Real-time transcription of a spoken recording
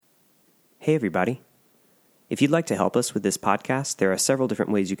Hey everybody. If you'd like to help us with this podcast, there are several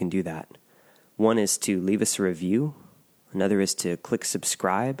different ways you can do that. One is to leave us a review. Another is to click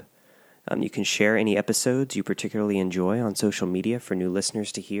subscribe. You can share any episodes you particularly enjoy on social media for new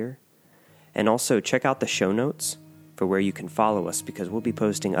listeners to hear. And also check out the show notes for where you can follow us, because we'll be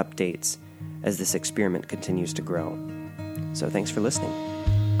posting updates as this experiment continues to grow. So thanks for listening.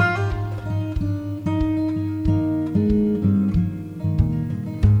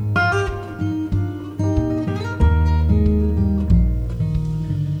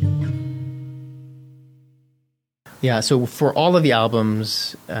 Yeah, so for all of the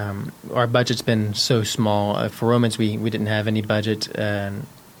albums, our budget's been so small. For Romans, we didn't have any budget,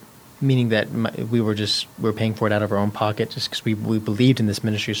 meaning that we were paying for it out of our own pocket just because we believed in this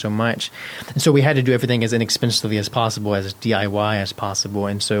ministry so much. And so we had to do everything as inexpensively as possible, as DIY as possible.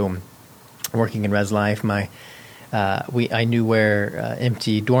 And so working in Res Life, I knew where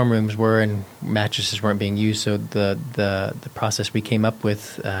empty dorm rooms were and mattresses weren't being used. So the process we came up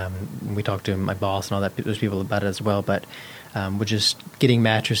with, we talked to my boss and all those people about it as well. But we're just getting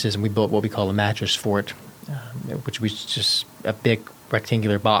mattresses, and we built what we call a mattress fort, which was just a big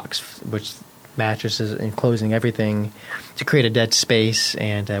rectangular box, which mattresses enclosing everything to create a dead space.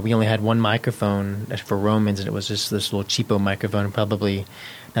 And we only had one microphone for Romans, and it was just this little cheapo microphone, probably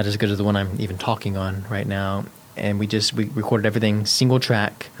not as good as the one I'm even talking on right now. And we recorded everything single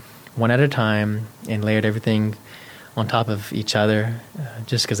track, one at a time, and layered everything on top of each other,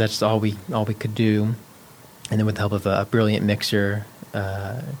 just because that's all we could do. And then with the help of a brilliant mixer,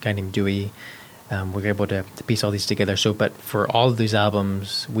 a guy named Dewey, we were able to piece all these together. So, but for all of these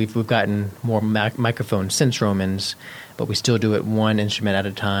albums, we've gotten more microphones since Romans, but we still do it one instrument at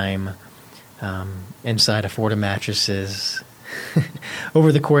a time, inside a fort of mattresses.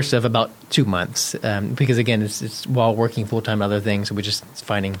 Over the course of about 2 months, because again, it's while working full-time on other things, so we're just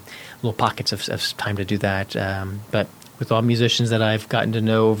finding little pockets of time to do that. But with all musicians that I've gotten to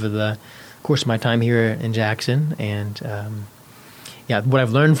know over the course of my time here in Jackson, and what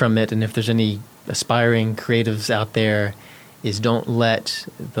I've learned from it, and if there's any aspiring creatives out there, is don't let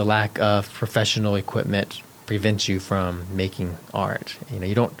the lack of professional equipment prevent you from making art.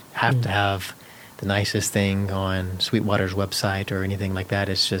 You don't have to have the nicest thing on Sweetwater's website or anything like that.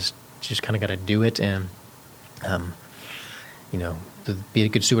 It's just you just kind of got to do it, and be a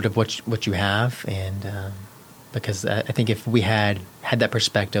good steward of what you have. And because I think if we had that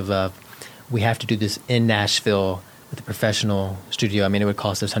perspective of we have to do this in Nashville with a professional studio, it would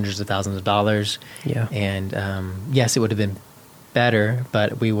cost us hundreds of thousands of dollars. Yeah. And yes, it would have been better,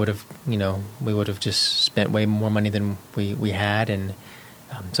 but we would have just spent way more money than we had. And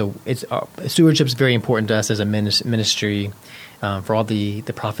so stewardship is very important to us as a ministry. For all the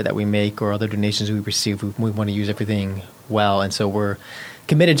profit that we make or other donations we receive, we want to use everything well. And so we're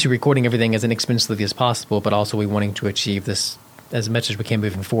committed to recording everything as inexpensively as possible, but also we wanting to achieve this as much as we can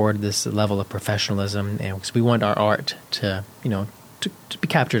moving forward, this level of professionalism, and because we want our art to be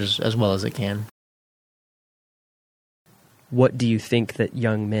captured as well as it can. What do you think that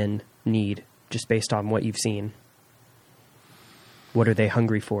young men need, just based on what you've seen? What are they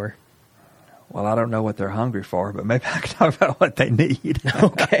hungry for? Well, I don't know what they're hungry for, but maybe I can talk about what they need.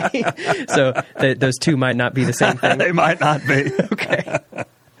 Okay. So those two might not be the same thing? They might not be. Okay.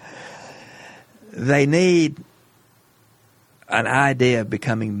 They need an idea of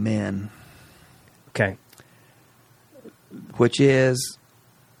becoming men. Okay. Which is,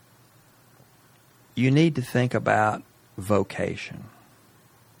 you need to think about vocation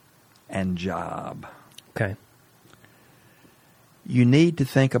and job. Okay. You need to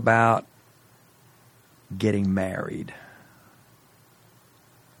think about getting married.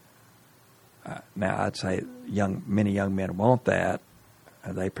 Now, I'd say many young men want that.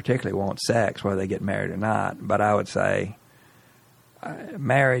 They particularly want sex, whether they get married or not. But I would say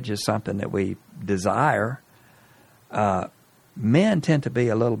marriage is something that we desire. Men tend to be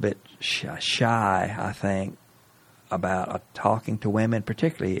a little bit shy, I think, about talking to women,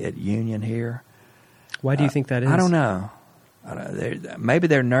 particularly at Union here. Why do you think that is? I don't know. Maybe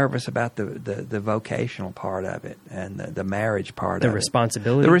they're nervous about the vocational part of it and the marriage part of it. The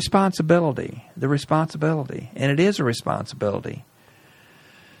responsibility? The responsibility. And it is a responsibility.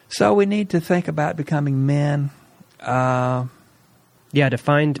 So we need to think about becoming men. To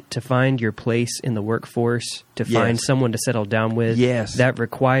find your place in the workforce, to find someone to settle down with. Yes. That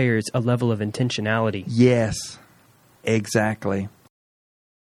requires a level of intentionality. Yes, exactly.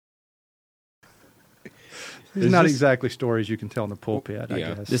 These are not exactly stories you can tell in the pulpit, I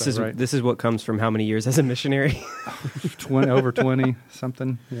guess. This is what comes from how many years as a missionary? Over 20,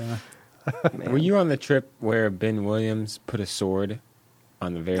 something, yeah. Were you on the trip where Ben Williams put a sword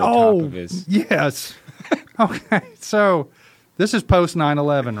on the very top of his. Yes. Okay, so this is post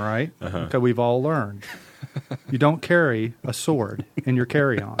 9/11, right? Okay, we've all learned you don't carry a sword in your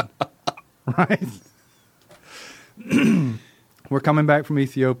carry-on, right? We're coming back from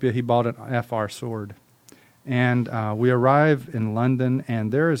Ethiopia. He bought an FR sword. And we arrive in London,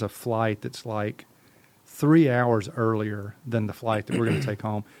 and there is a flight that's like 3 hours earlier than the flight that we're going to take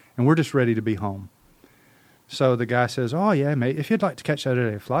home. And we're just ready to be home. So the guy says, "Oh, yeah, mate, if you'd like to catch that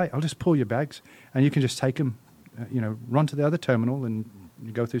early flight, I'll just pull your bags, and you can just take them, run to the other terminal and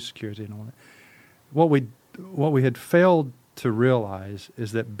you go through security and all that." What we had failed to realize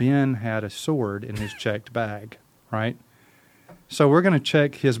is that Ben had a sword in his checked bag, right? So we're going to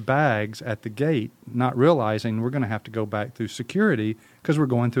check his bags at the gate, not realizing we're going to have to go back through security because we're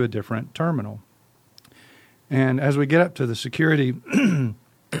going to a different terminal. And as we get up to the security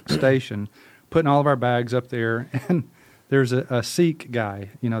station, putting all of our bags up there, and there's a Sikh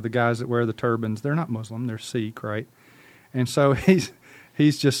guy, the guys that wear the turbans. They're not Muslim, they're Sikh, right? And so he's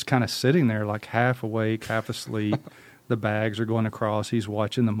just kind of sitting there like half awake, half asleep. The bags are going across. He's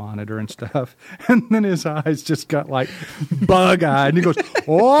watching the monitor and stuff. And then his eyes just got like bug-eyed. And he goes,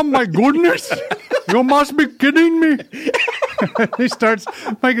 "Oh, my goodness. You must be kidding me." He starts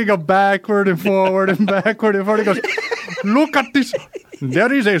making a backward and forward and backward and forward. He goes, "Look at this.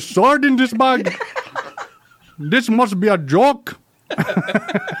 There is a sword in this bag. This must be a joke."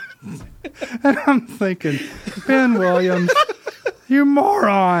 And I'm thinking, Ben Williams, you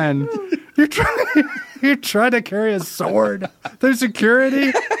moron. You try to carry a sword through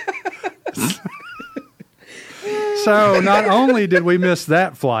security? So not only did we miss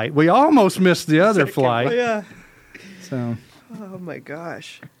that flight, we almost missed the other flight. Yeah. So. Oh, my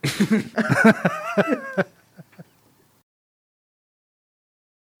gosh.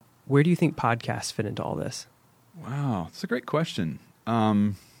 Where do you think podcasts fit into all this? Wow, that's a great question.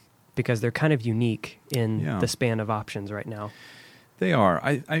 Because they're kind of unique in the span of options right now. They are.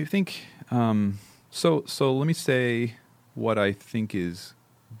 I think... So let me say what I think is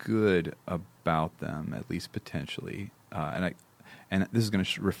good about them, at least potentially, and this is going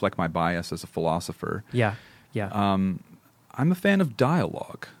to reflect my bias as a philosopher. Yeah. I'm a fan of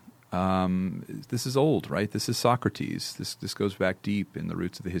dialogue. This is old, right? This is Socrates. This goes back deep in the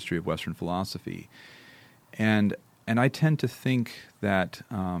roots of the history of Western philosophy, and I tend to think that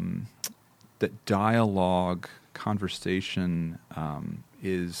that dialogue, conversation,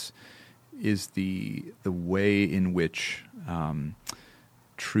 is the way in which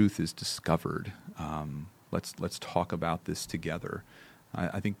truth is discovered. Let's talk about this together.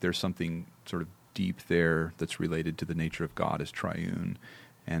 I think there's something sort of deep there that's related to the nature of God as triune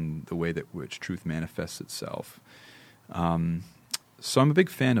and the way that which truth manifests itself. So I'm a big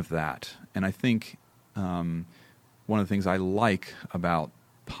fan of that, and I think one of the things I like about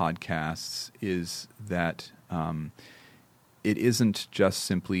podcasts is that it isn't just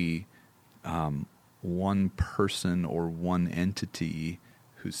simply one person or one entity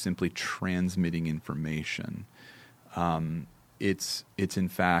who's simply transmitting information. It's in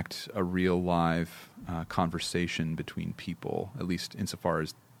fact a real live conversation between people, at least insofar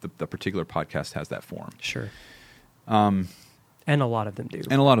as the particular podcast has that form. Sure. And a lot of them do.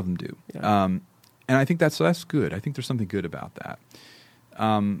 Yeah. And I think that's good. I think there's something good about that.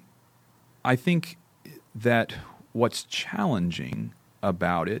 I think that what's challenging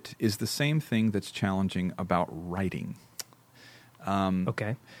about it is the same thing that's challenging about writing.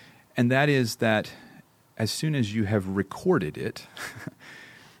 Okay. And that is that as soon as you have recorded it,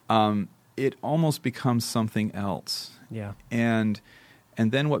 it almost becomes something else. Yeah. And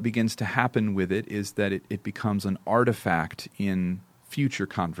then what begins to happen with it is that it becomes an artifact in future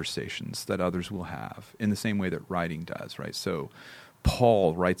conversations that others will have, in the same way that writing does, right? So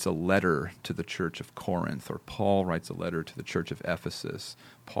Paul writes a letter to the church of Corinth, or Paul writes a letter to the church of Ephesus.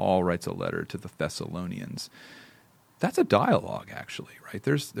 Paul writes a letter to the Thessalonians. That's a dialogue, actually, right?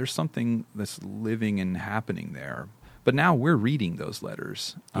 There's something that's living and happening there. But now we're reading those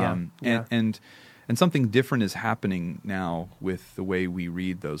letters. And something different is happening now with the way we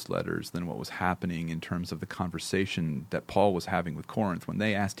read those letters than what was happening in terms of the conversation that Paul was having with Corinth when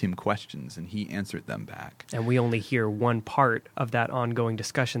they asked him questions and he answered them back. And we only hear one part of that ongoing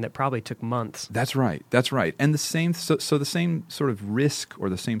discussion that probably took months. That's right. And the same, so the same sort of risk or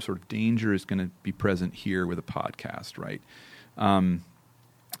the same sort of danger is going to be present here with a podcast, right?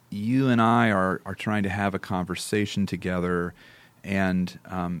 You and I are trying to have a conversation together, and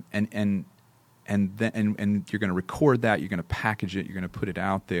you're going to record that, you're going to package it, you're going to put it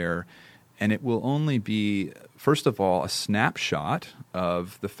out there, and it will only be, first of all, a snapshot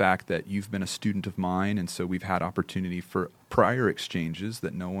of the fact that you've been a student of mine, and so we've had opportunity for prior exchanges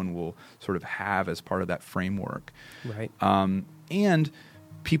that no one will sort of have as part of that framework. Right. And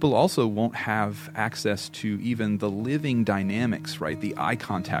people also won't have access to even the living dynamics, right? The eye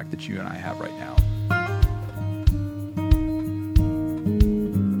contact that you and I have right now.